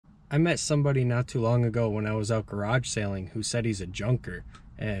I met somebody not too long ago when I was out garage sailing who said he's a junker,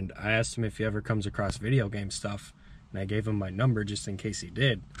 and I asked him if he ever comes across video game stuff, and I gave him my number just in case he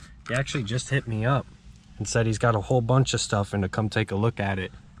did. He actually just hit me up and said he's got a whole bunch of stuff and to come take a look at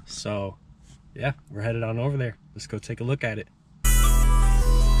it. So yeah, we're headed on over there. Let's go take a look at it.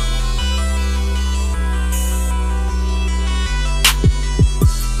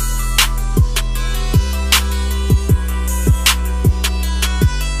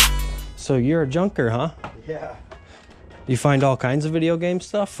 So you're a junker, huh? Yeah. You find all kinds of video game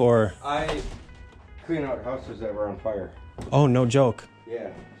stuff, or? I clean out houses that were on fire. Oh, no joke.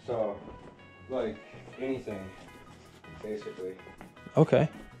 Yeah, so, like, anything, basically. Okay.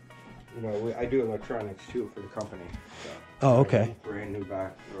 You know, I do electronics, too, for the company. So, oh, okay. Brand new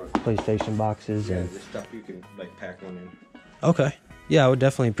box. PlayStation boxes. Yeah, and the stuff you can, like, pack one in. Okay. Yeah, I would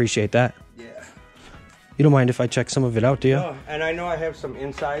definitely appreciate that. Yeah. You don't mind if I check some of it out, do you? Oh, and I know I have some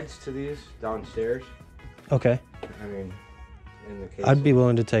insides to these downstairs. Okay. I mean, in the case. I'd be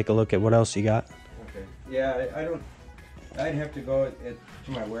willing to take a look at what else you got. Okay. Yeah, I don't. I'd have to go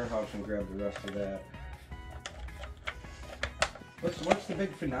to my warehouse and grab the rest of that. What's the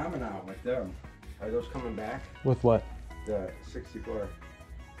big phenomenon with them? Are those coming back? With what? The 64.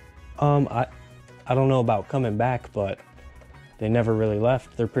 I don't know about coming back, but they never really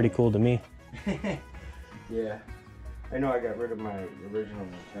left. They're pretty cool to me. Yeah. I know I got rid of my original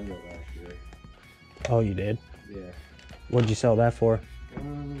Nintendo last year. Oh, you did? Yeah. What'd you sell that for? I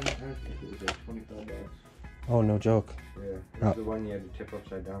think it was like $25. Oh, no joke. Yeah. It was the one you had to tip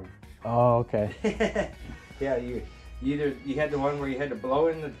upside down. Oh, okay. Yeah, you had the one where you had to blow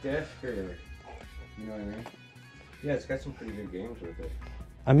in the disc, or you know what I mean? Yeah, it's got some pretty good games with it.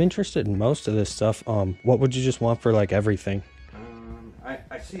 I'm interested in most of this stuff. What would you just want for like everything?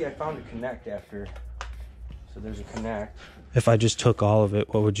 I see. I found a Connect after. So there's a Connect. If I just took all of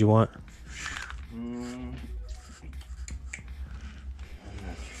it, what would you want? I'm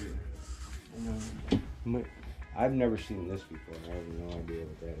not sure. I've never seen this before. I have no idea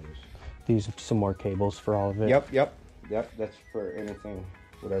what that is. These some more cables for all of it. Yep. That's for anything,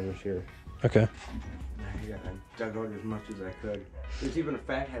 whatever's here. Okay. Yeah, I dug out as much as I could. There's even a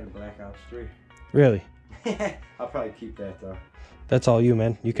Fathead Black Ops 3. Really? I'll probably keep that though. That's all you,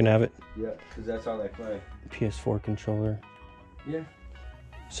 man. You can have it. Yeah, because that's all I play. PS4 controller. Yeah.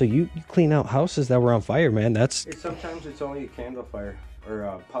 So you clean out houses that were on fire, man. That's... Sometimes it's only a candle fire or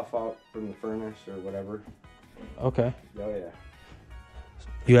a puff out from the furnace or whatever. Okay. Oh yeah.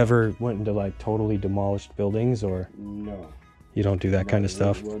 You ever went into like totally demolished buildings, or? No. You don't do that kind of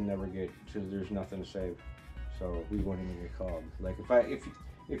stuff? We'll never get, because there's nothing to save. So we wouldn't even get called. Like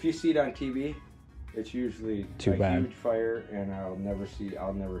if you see it on TV, it's usually too bad. Huge fire, and I'll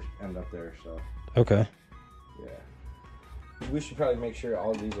never end up there. So. Okay. Yeah. We should probably make sure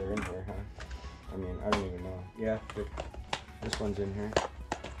all these are in here, huh? I mean, I don't even know. Yeah, this one's in here.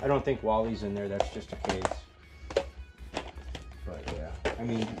 I don't think Wally's in there. That's just a case. But yeah, I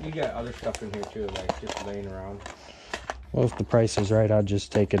mean, you got other stuff in here too, like just laying around. Well, if the price is right, I'll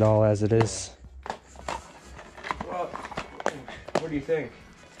just take it all as it is. Well, what do you think?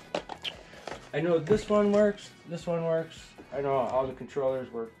 I know this one works. This one works. I know all the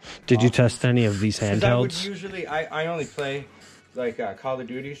controllers work. Did you test any of these handhelds? I only play like Call of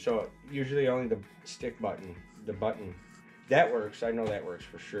Duty, so usually only the stick button, the button. That works. I know that works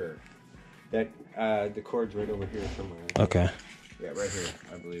for sure. That the cord's right over here somewhere. Okay. Yeah, right here,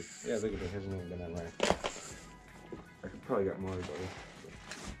 I believe. Yeah, look at it. It hasn't even been that way. I could probably got more though.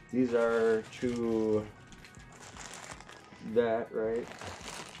 These are to that, right?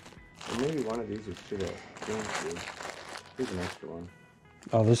 Or maybe one of these is to the GameCube. Here's an extra one.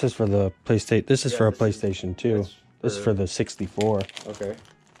 Oh, this is for the PlayStation. This is for a PlayStation 2. This is for the 64. Okay.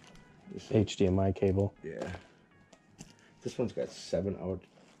 HDMI cable. Yeah. This one's got 7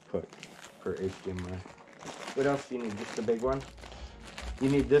 output per HDMI. What else do you need? Just the big one? You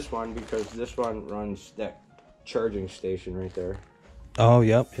need this one because this one runs that charging station right there. Oh,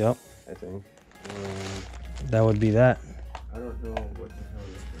 yep. I think. That would be that. I don't know what the hell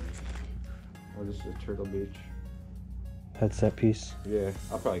this is. Oh, this is a Turtle Beach. Headset piece. Yeah,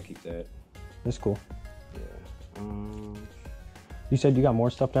 I'll probably keep that. That's cool. Yeah. You said you got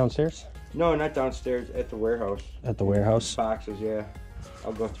more stuff downstairs? No, not downstairs. At the warehouse. At the warehouse? Boxes, yeah.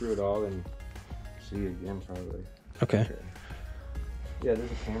 I'll go through it all and see you again probably. Okay. Yeah,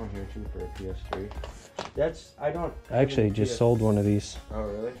 there's a camera here too for a PS3. I actually just sold one of these. Oh,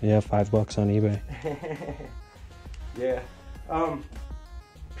 really? Yeah, $5 on eBay. Yeah. I don't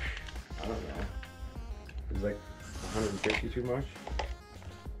know. Is like 150 too much?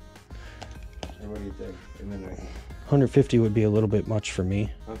 And what do you think? And then 150 would be a little bit much for me.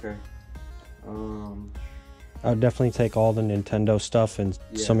 Okay. I would definitely take all the Nintendo stuff and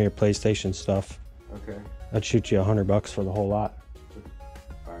some of your PlayStation stuff. Okay. I'd shoot you $100 for the whole lot.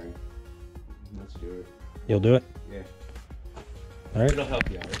 Alright. Let's do it. You'll do it? Yeah. Alright. It'll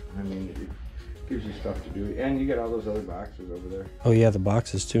help you out. I mean, it gives you stuff to do. And you get all those other boxes over there. Oh yeah, the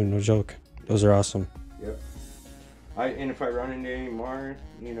boxes too, no joke. Those are awesome. Yep. And if I run into any more,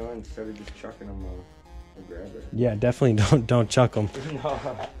 you know, instead of just chucking them, I'll grab it. Yeah, definitely don't chuck them. No,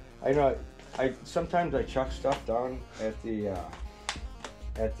 I know. Sometimes I chuck stuff down at the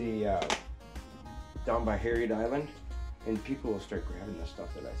down by Harriet Island, and people will start grabbing the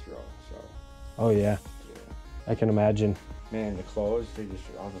stuff that I throw. So. Oh yeah. I can imagine. Man, the clothes, they just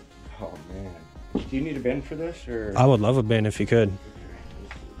oh man. Do you need a bin for this, or? I would love a bin if you could.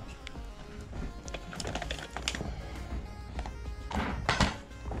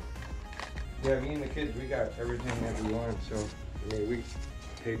 Yeah, me and the kids, we got everything that we want, so I mean, we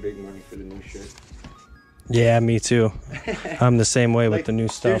pay big money for the new shit. Yeah, me too. I'm the same way Like, with the new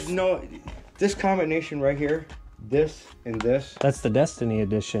stuff. This combination right here, this and this. That's the Destiny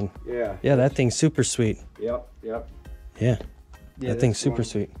edition. Yeah. Yeah, that thing's super sweet. Yep. Yeah. That thing's super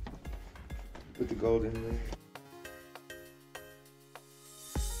sweet. Put the gold in there.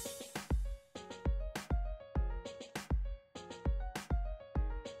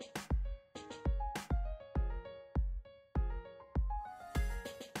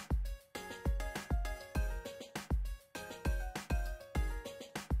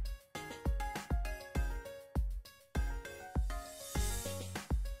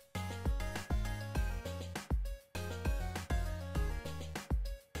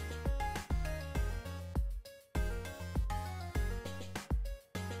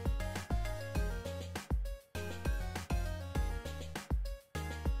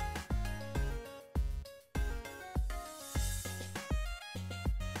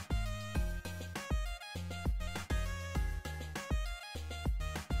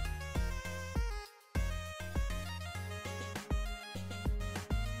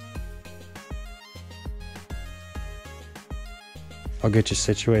 I'll get you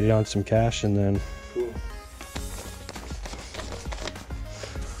situated on some cash and then... Cool.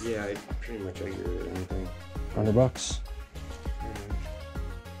 Yeah, I pretty much get rid of anything. $100.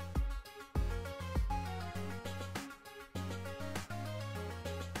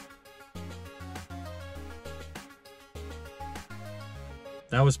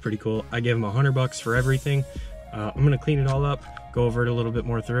 That was pretty cool. I gave him $100 for everything. I'm gonna clean it all up, go over it a little bit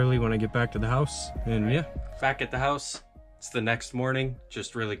more thoroughly when I get back to the house. And yeah, back at the house. It's the next morning.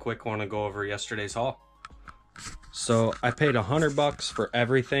 Just really quick, want to go over yesterday's haul. So I paid $100 for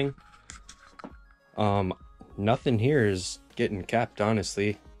everything. Nothing here is getting capped,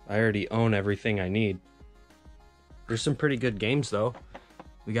 honestly. I already own everything I need. There's some pretty good games though.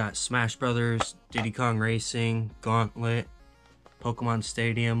 We got Smash Brothers, Diddy Kong Racing, Gauntlet, Pokemon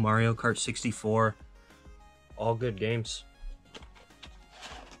Stadium, Mario Kart 64. All good games.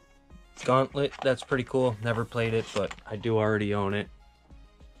 Gauntlet, that's pretty cool. Never played it, but I do already own it.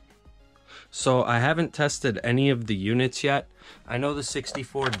 So I haven't tested any of the units yet. I know the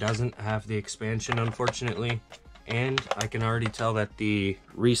 64 doesn't have the expansion, unfortunately. And I can already tell that the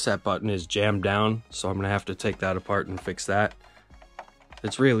reset button is jammed down. So I'm going to have to take that apart and fix that.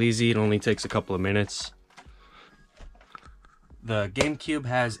 It's real easy. It only takes a couple of minutes. The GameCube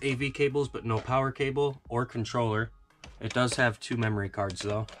has AV cables, but no power cable or controller. It does have 2 memory cards,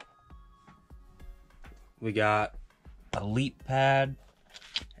 though. We got a Leap Pad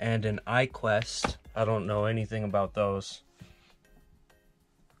and an iQuest. I don't know anything about those.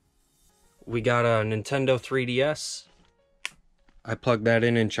 We got a Nintendo 3DS. I plugged that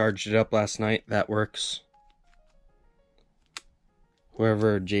in and charged it up last night. That works.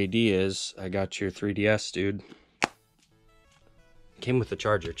 Whoever JD is, I got your 3DS, dude. Came with the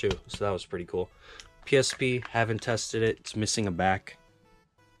charger too, so that was pretty cool. PSP, haven't tested it. It's missing a back.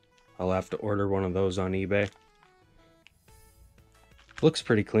 I'll have to order one of those on eBay. Looks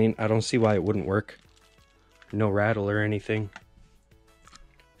pretty clean. I don't see why it wouldn't work. No rattle or anything.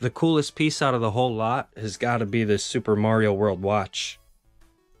 The coolest piece out of the whole lot has got to be this Super Mario World watch.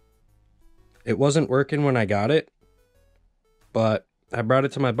 It wasn't working when I got it, but I brought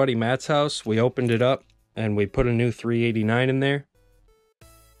it to my buddy Matt's house. We opened it up and we put a new 389 in there.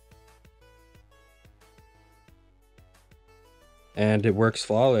 And it works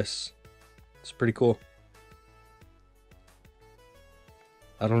flawless. It's pretty cool.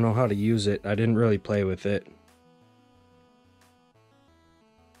 I don't know how to use it. I didn't really play with it.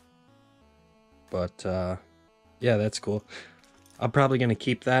 But, yeah, that's cool. I'm probably going to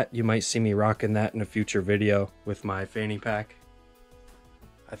keep that. You might see me rocking that in a future video with my fanny pack.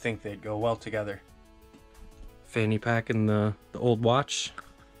 I think they'd go well together. Fanny pack and the old watch.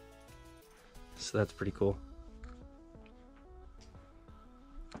 So that's pretty cool.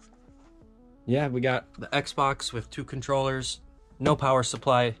 Yeah, we got the Xbox with 2 controllers. No power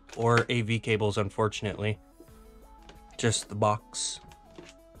supply or AV cables, unfortunately. Just the box.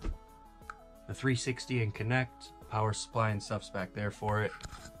 The 360 and Connect. Power supply and stuff's back there for it.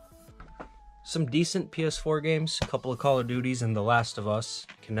 Some decent PS4 games, a couple of Call of Duties, and The Last of Us.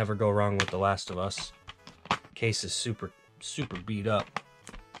 Can never go wrong with The Last of Us. Case is super beat up.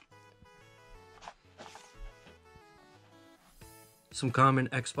 Some common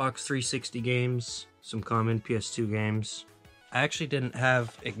Xbox 360 games, some common PS2 games. I actually didn't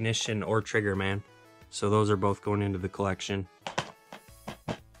have Ignition or Trigger Man, so those are both going into the collection.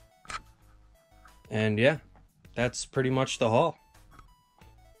 And yeah, that's pretty much the haul.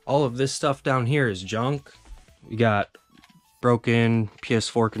 All of this stuff down here is junk. We got broken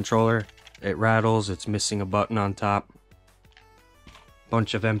PS4 controller. It rattles, it's missing a button on top.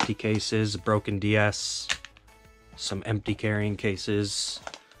 Bunch of empty cases, broken DS, some empty carrying cases.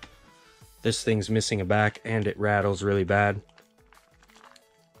 This thing's missing a back and it rattles really bad.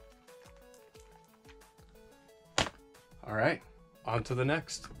 All right, on to the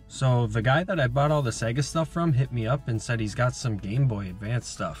next. So the guy that I bought all the Sega stuff from hit me up and said he's got some Game Boy Advance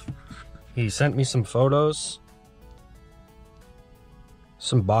stuff. He sent me some photos,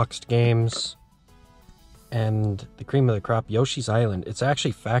 some boxed games, and the cream of the crop, Yoshi's Island. It's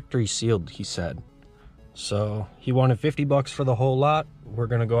actually factory sealed, he said. So he wanted 50 bucks for the whole lot. We're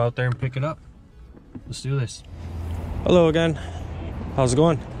gonna go out there and pick it up. Let's do this. Hello again. How's it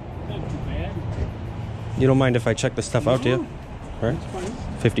going? Not too bad. You don't mind if I check the stuff out, do you? All right. That's fine.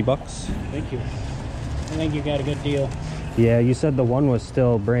 50 bucks. Thank you. I think you got a good deal. Yeah, you said the one was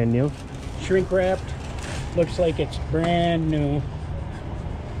still brand new. Shrink wrapped. Looks like it's brand new.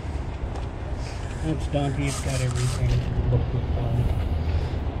 That's Donkey. It's got everything.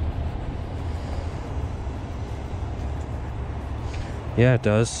 Yeah, it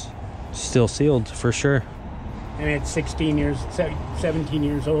does. Still sealed for sure. And it's 17 years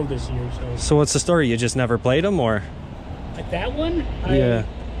old this year. So what's the story? You just never played them, or? Like that one? Yeah.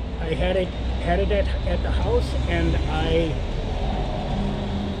 I had it at the house, and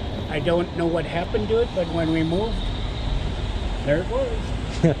I don't know what happened to it, but when we moved, there it was.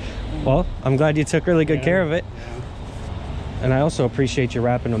 Well, I'm glad you took really good care of it. Yeah. And I also appreciate you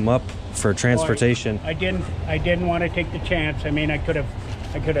wrapping them up for transportation. I didn't want to take the chance. I mean, I could have,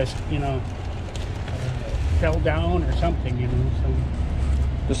 you know, fell down or something, you know. So.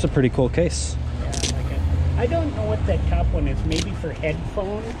 This is a pretty cool case. Yeah, I like it. I don't know what that top one is. Maybe for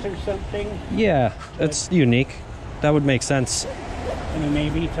headphones or something. Yeah, it's unique. That would make sense. I mean,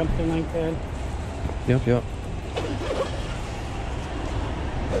 maybe something like that. Yep.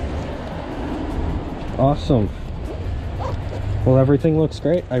 Awesome. Well, everything looks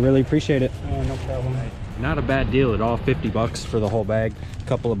great. I really appreciate it. Oh, no problem. Not a bad deal at all. 50 bucks for the whole bag. A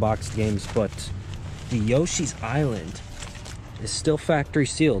couple of boxed games, but the Yoshi's Island is still factory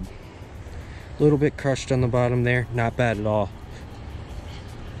sealed. A little bit crushed on the bottom there. Not bad at all.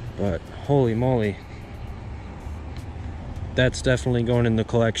 But holy moly. That's definitely going in the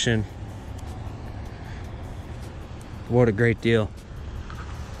collection. What a great deal.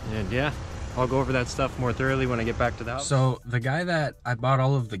 And yeah, I'll go over that stuff more thoroughly when I get back to the house. So the guy that I bought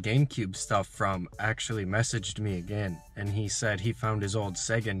all of the GameCube stuff from actually messaged me again, and he said he found his old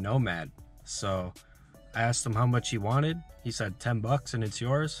Sega Nomad. So I asked him how much he wanted. He said 10 bucks and it's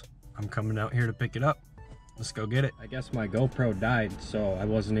yours. I'm coming out here to pick it up. Let's go get it. I guess my GoPro died, so I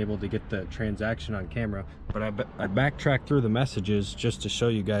wasn't able to get the transaction on camera, but I backtracked through the messages just to show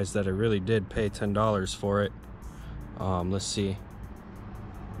you guys that I really did pay $10 for it. Let's see.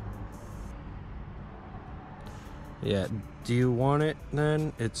 Yeah, do you want it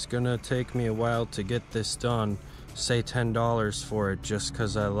then? It's gonna take me a while to get this done. Say $10 for it just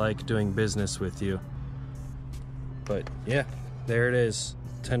because I like doing business with you. But yeah, there it is.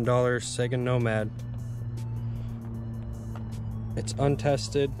 $10 Sega Nomad. It's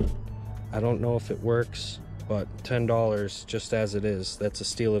untested. I don't know if it works, but $10 just as it is. That's a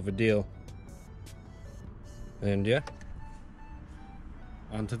steal of a deal. And yeah,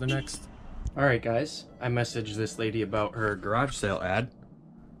 on to the next. Alright guys, I messaged this lady about her garage sale ad,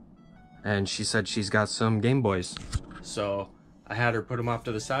 and she said she's got some Game Boys. So I had her put them off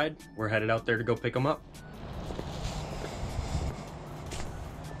to the side. We're headed out there to go pick them up.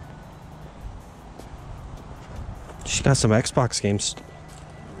 She got some Xbox games.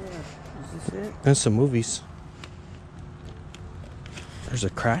 Yeah, is this it? And some movies. There's a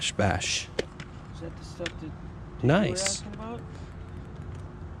Crash Bash. Is that the stuff that Nice. you were asking about?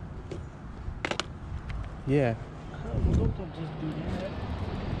 Yeah. Oh, don't just do that.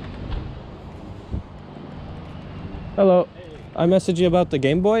 Hello. I messaged you about the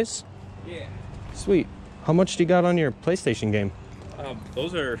Game Boys. Yeah. Sweet. How much do you got on your PlayStation game?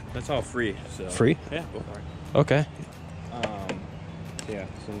 That's all free. So. Free? Yeah, go for it. Okay. Yeah,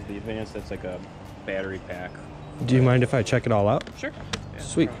 so the advanced, that's like a battery pack. Do you mind if I check it all out? Sure. Yeah,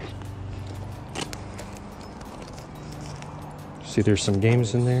 Sweet. See, there's some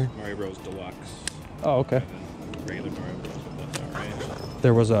games in there. Mario Bros. Deluxe. Oh, okay. And then regular Mario Bros. If that's all right.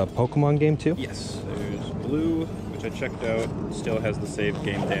 There was a Pokemon game too? Yes, there's Blue, which I checked out. Still has the save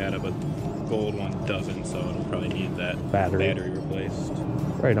game data, but Gold one doesn't, so it'll probably need that Battery replaced.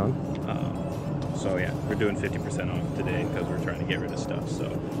 Right on. So yeah, we're doing 50% off today because we're trying to get rid of stuff.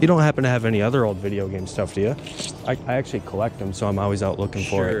 So You don't happen to have any other old video game stuff, do you? I actually collect them, so I'm always out looking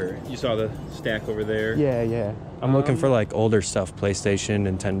for it. sure. You saw the stack over there. Yeah. I'm looking for like older stuff, PlayStation,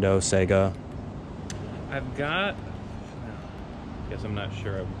 Nintendo, Sega. I've got. Guess I'm not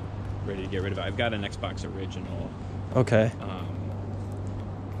sure I'm ready to get rid of it. I've got an Xbox original. Okay.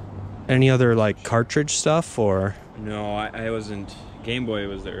 Any other like cartridge stuff or? No, I wasn't. Game Boy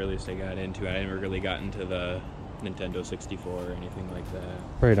was the earliest I got into. I never really got into the Nintendo 64 or anything like that.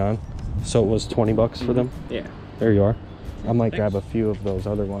 Right on. So it was $20 for them? Yeah. There you are. I might Thanks. grab a few of those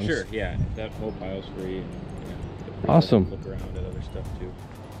other ones. Sure. Yeah. That whole pile's free. And, feel free to Awesome. Look around at other stuff too.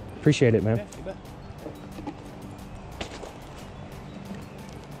 Appreciate it, man. Yeah, you bet.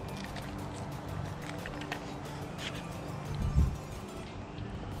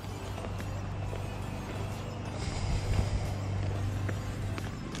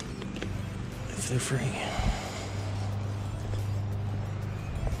 If they're free.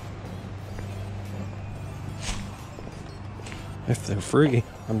 If they're free,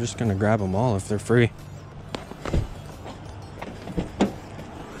 I'm just gonna grab them all if they're free.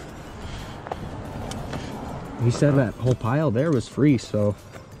 He said that whole pile there was free, so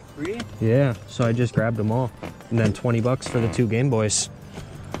Free? yeah, so I just grabbed them all. And then $20 for the 2 Game Boys.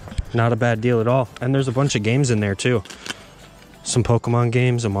 Not a bad deal at all. And there's a bunch of games in there too. Some Pokemon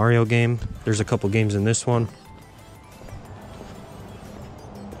games, a Mario game. There's a couple games in this one.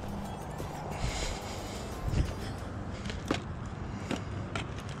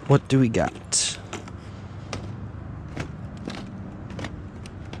 What do we got?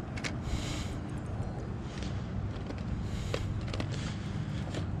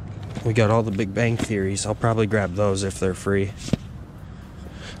 We got all the Big Bang Theories. I'll probably grab those if they're free.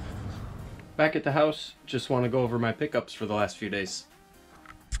 Back at the house, just want to go over my pickups for the last few days.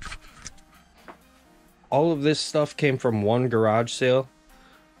 All of this stuff came from one garage sale.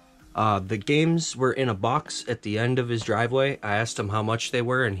 The games were in a box at the end of his driveway. I asked him how much they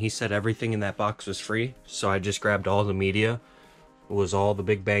were, and he said everything in that box was free. So I just grabbed all the media. It was all the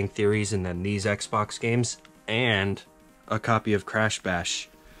Big Bang Theories, and then these Xbox games, and a copy of Crash Bash,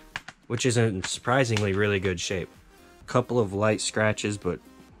 which is in surprisingly really good shape. Couple of light scratches, but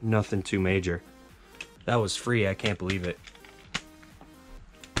nothing too major. That was free, I can't believe it.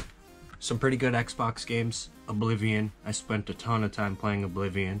 Some pretty good Xbox games. Oblivion, I spent a ton of time playing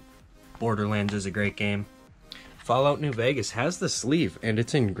Oblivion. Borderlands is a great game. Fallout New Vegas has the sleeve, and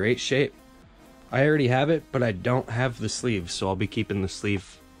it's in great shape. I already have it, but I don't have the sleeve, so I'll be keeping the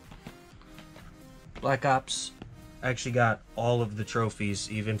sleeve. Black Ops, I actually got all of the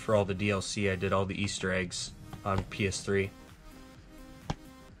trophies, even for all the DLC. I did all the Easter eggs on PS3.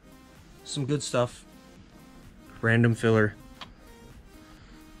 Some good stuff. Random filler.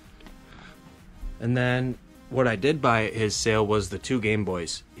 And then what I did buy at his sale was the 2 Game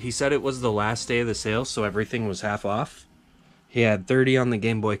Boys. He said it was the last day of the sale, so everything was half off. He had 30 on the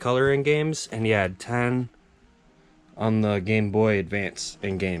Game Boy Color in games, and he had 10 on the Game Boy Advance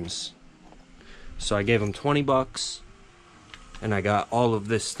in games. So I gave him $20, and I got all of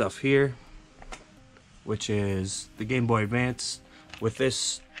this stuff here, which is the Game Boy Advance with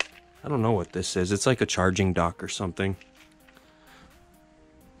this. I don't know what this is. It's like a charging dock or something.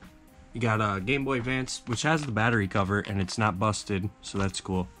 You got a Game Boy Advance, which has the battery cover, and it's not busted, so that's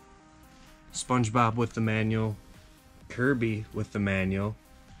cool. SpongeBob with the manual. Kirby with the manual.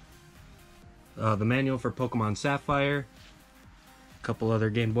 The manual for Pokemon Sapphire. A couple other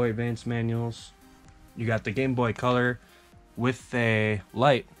Game Boy Advance manuals. You got the Game Boy Color with a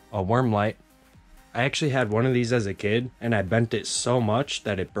light, a worm light. I actually had one of these as a kid, and I bent it so much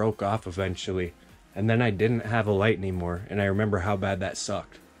that it broke off eventually. And then I didn't have a light anymore, and I remember how bad that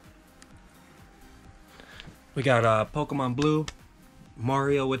sucked. We got Pokemon Blue,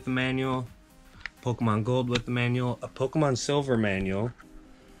 Mario with the manual, Pokemon Gold with the manual, a Pokemon Silver manual,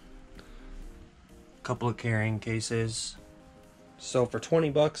 a couple of carrying cases. So for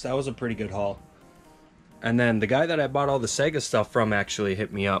 20 bucks, that was a pretty good haul. And then the guy that I bought all the Sega stuff from actually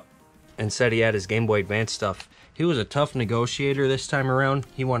hit me up and said he had his Game Boy Advance stuff. He was a tough negotiator this time around.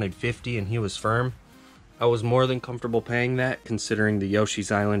 He wanted 50 and he was firm. I was more than comfortable paying that, considering the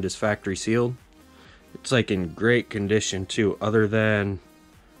Yoshi's Island is factory sealed. It's like in great condition too, other than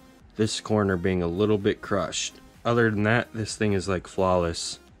this corner being a little bit crushed. Other than that, this thing is like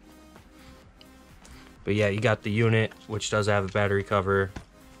flawless. But yeah, you got the unit, which does have a battery cover,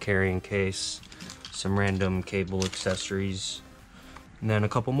 carrying case, some random cable accessories, and then a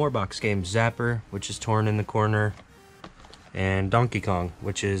couple more box games. Zapper, which is torn in the corner, and Donkey Kong,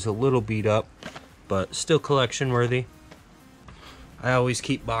 which is a little beat up, but still collection worthy. I always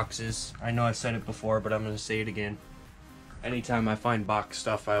keep boxes. I know I've said it before, but I'm going to say it again. Anytime I find box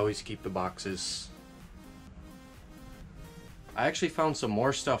stuff, I always keep the boxes. I actually found some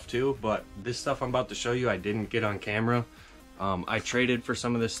more stuff too, but this stuff I'm about to show you I didn't get on camera. I traded for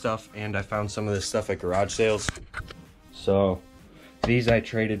some of this stuff, and I found some of this stuff at garage sales. So these I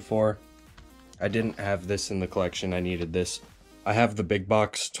traded for. I didn't have this in the collection. I needed this. I have the big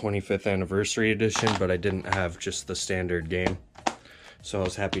box 25th anniversary edition, but I didn't have just the standard game. So I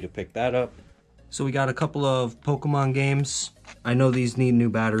was happy to pick that up. So we got a couple of Pokemon games. I know these need new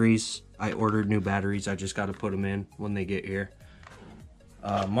batteries. I ordered new batteries. I just got to put them in when they get here.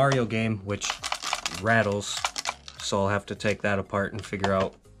 Mario game, which rattles. So I'll have to take that apart and figure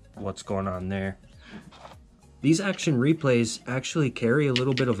out what's going on there. These action replays actually carry a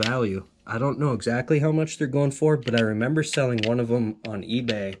little bit of value. I don't know exactly how much they're going for, but I remember selling one of them on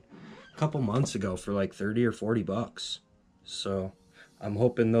eBay a couple months ago for like 30 or 40 bucks. So I'm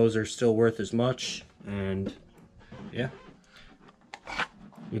hoping those are still worth as much. And yeah.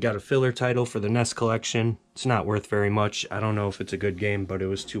 We got a filler title for the NES collection. It's not worth very much. I don't know if it's a good game, but it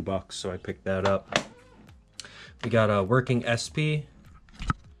was $2, so I picked that up. We got a working SP.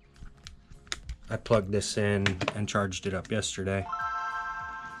 I plugged this in and charged it up yesterday.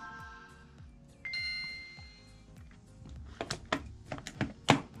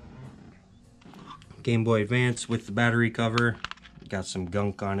 Game Boy Advance with the battery cover. Got some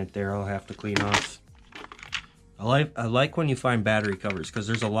gunk on it there I'll have to clean off. I like when you find battery covers, because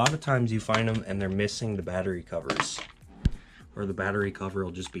there's a lot of times you find them and they're missing the battery covers. Or the battery cover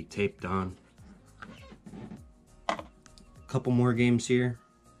will just be taped on. Couple more games here.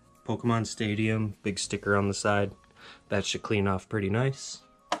 Pokemon Stadium, big sticker on the side. That should clean off pretty nice.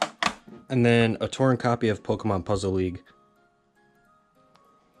 And then a torn copy of Pokemon Puzzle League.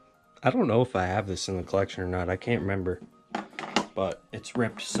 I don't know if I have this in the collection or not. I can't remember. But it's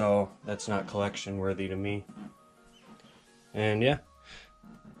ripped, so that's not collection worthy to me. And yeah,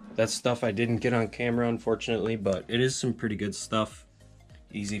 that's stuff I didn't get on camera, unfortunately, but it is some pretty good stuff.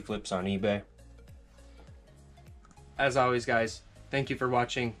 Easy flips on eBay. As always, guys, thank you for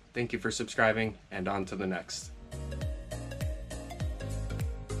watching, thank you for subscribing, and on to the next.